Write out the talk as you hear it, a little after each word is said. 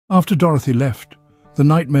After Dorothy left, the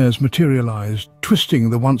nightmares materialized, twisting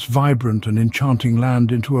the once vibrant and enchanting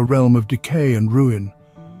land into a realm of decay and ruin.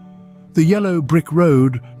 The yellow brick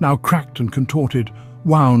road, now cracked and contorted,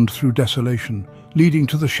 wound through desolation, leading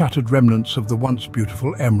to the shattered remnants of the once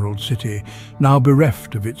beautiful Emerald City, now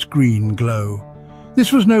bereft of its green glow.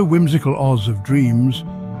 This was no whimsical Oz of dreams.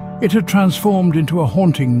 It had transformed into a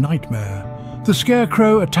haunting nightmare. The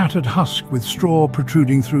Scarecrow, a tattered husk with straw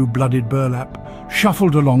protruding through bloodied burlap,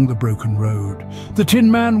 shuffled along the broken road. The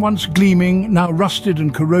Tin Man, once gleaming, now rusted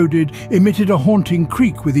and corroded, emitted a haunting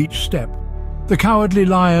creak with each step. The Cowardly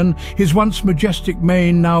Lion, his once majestic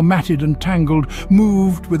mane now matted and tangled,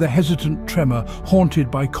 moved with a hesitant tremor,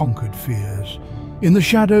 haunted by conquered fears. In the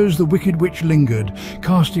shadows, the Wicked Witch lingered,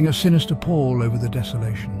 casting a sinister pall over the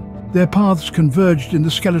desolation. Their paths converged in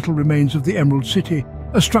the skeletal remains of the Emerald City,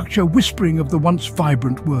 a structure whispering of the once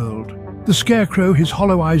vibrant world. The Scarecrow, his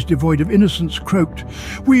hollow eyes devoid of innocence, croaked,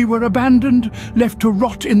 "We were abandoned, left to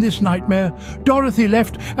rot in this nightmare. Dorothy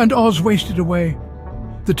left and Oz wasted away."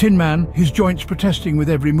 The Tin Man, his joints protesting with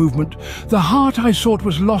every movement, "The heart I sought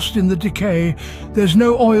was lost in the decay. There's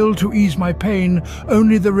no oil to ease my pain,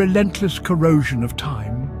 only the relentless corrosion of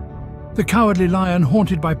time." The Cowardly Lion,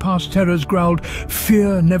 haunted by past terrors, growled,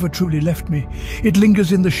 "Fear never truly left me. It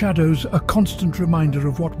lingers in the shadows, a constant reminder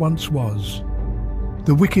of what once was."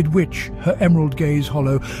 The Wicked Witch, her emerald gaze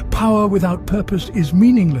hollow, "Power without purpose is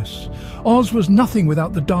meaningless. Oz was nothing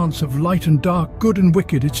without the dance of light and dark, good and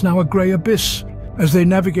wicked. It's now a grey abyss." As they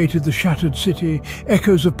navigated the shattered city,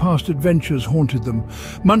 echoes of past adventures haunted them.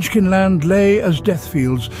 Munchkinland lay as death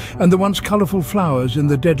fields, and the once colourful flowers in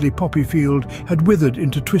the deadly poppy field had withered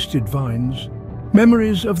into twisted vines.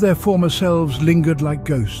 Memories of their former selves lingered like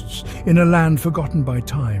ghosts in a land forgotten by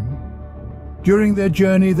time. During their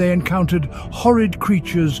journey, they encountered horrid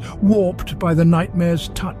creatures warped by the nightmare's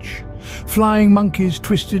touch. Flying monkeys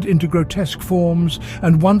twisted into grotesque forms,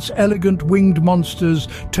 and once elegant winged monsters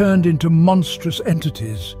turned into monstrous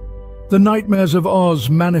entities. The nightmares of Oz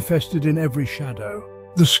manifested in every shadow.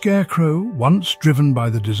 The Scarecrow, once driven by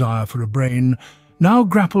the desire for a brain, now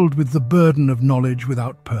grappled with the burden of knowledge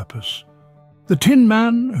without purpose. The Tin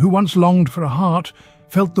Man, who once longed for a heart,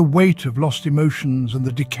 felt the weight of lost emotions and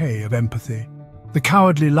the decay of empathy. The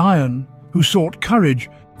Cowardly Lion, who sought courage,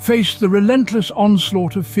 faced the relentless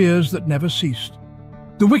onslaught of fears that never ceased.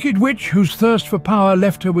 The Wicked Witch, whose thirst for power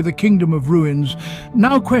left her with a kingdom of ruins,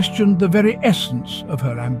 now questioned the very essence of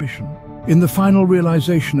her ambition. In the final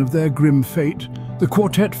realization of their grim fate, the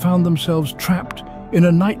quartet found themselves trapped in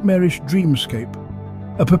a nightmarish dreamscape,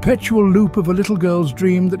 a perpetual loop of a little girl's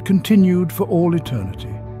dream that continued for all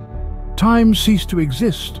eternity. Time ceased to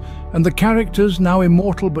exist, and the characters, now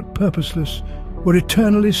immortal but purposeless, were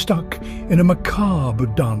eternally stuck in a macabre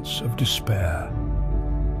dance of despair.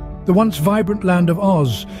 The once vibrant land of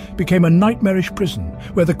Oz became a nightmarish prison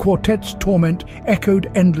where the quartet's torment echoed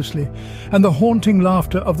endlessly, and the haunting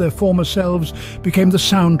laughter of their former selves became the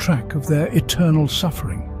soundtrack of their eternal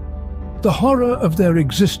suffering. The horror of their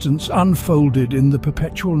existence unfolded in the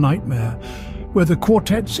perpetual nightmare, where the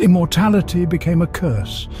quartet's immortality became a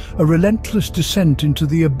curse, a relentless descent into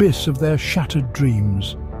the abyss of their shattered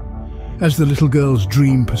dreams. As the little girl's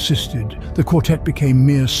dream persisted, the quartet became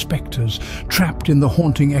mere spectres, trapped in the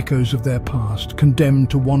haunting echoes of their past,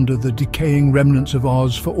 condemned to wander the decaying remnants of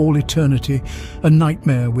Oz for all eternity, a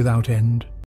nightmare without end.